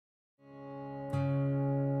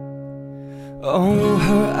Oh,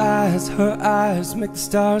 her eyes make the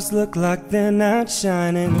stars look like they're not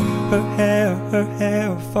shining. Her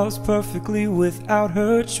hair falls perfectly without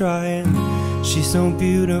her trying. She's so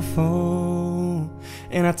beautiful,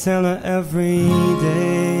 and I tell her every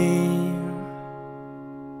day.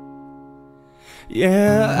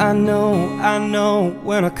 Yeah, I know,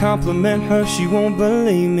 when I compliment her she won't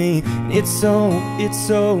believe me. It's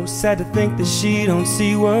so sad to think that she don't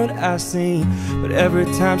see what I see. But every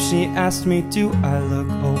time she asks me, do I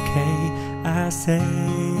look okay, I say,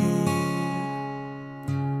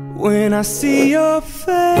 when I see your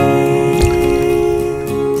face,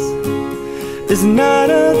 there's not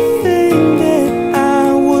a thing that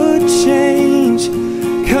I would change.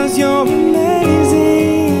 'Cause you're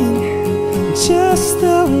amazing, just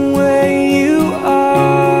the way you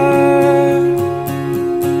are.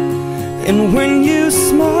 And when you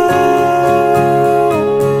smile,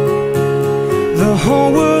 the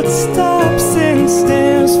whole world stops and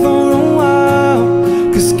stares for a while.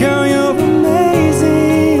 'Cause girl, you're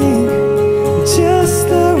amazing, just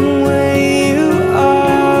the way you are.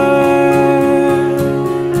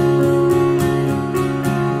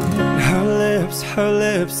 Her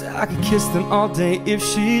lips, I could kiss them all day if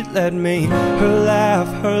she'd let me. Her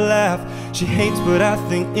laugh, she hates but I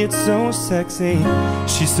think it's so sexy.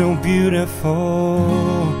 She's so beautiful,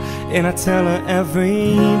 and I tell her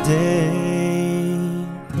every day.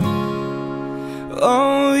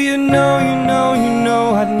 Oh, you know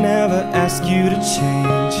I'd never ask you to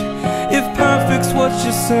change. If perfect's what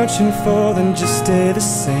you're searching for, then just stay the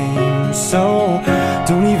same. So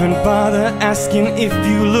don't even bother asking if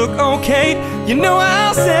you look okay. You know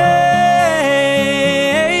I'll say,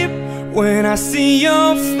 when I see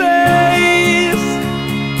your face,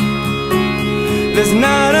 there's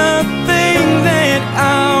not a thing that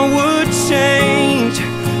I would change.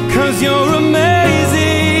 'Cause you're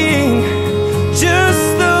amazing, just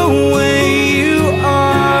the way you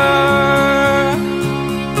are.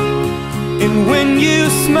 And when you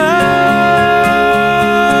smile,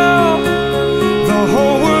 the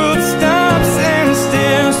whole world stops and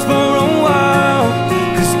stares for a while.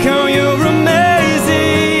 'Cause girl, you're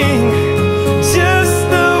amazing, just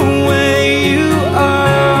the way you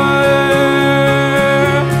are.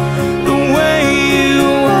 The way you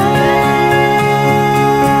are,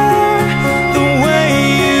 the way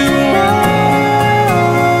you are.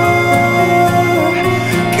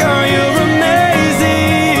 Girl, you're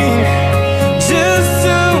amazing, just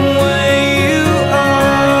the way you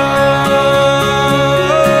are.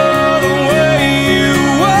 The way you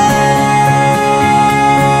are,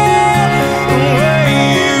 the way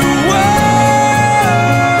you are.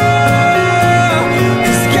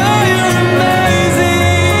 'Cause girl, you're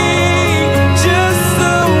amazing, just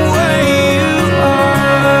the way you are.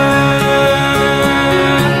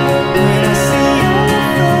 When I see your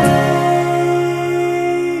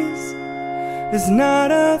face, there's not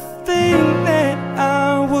a thing that I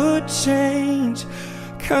would change.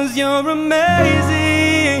 'Cause you're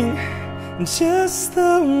amazing, just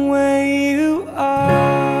the way you are.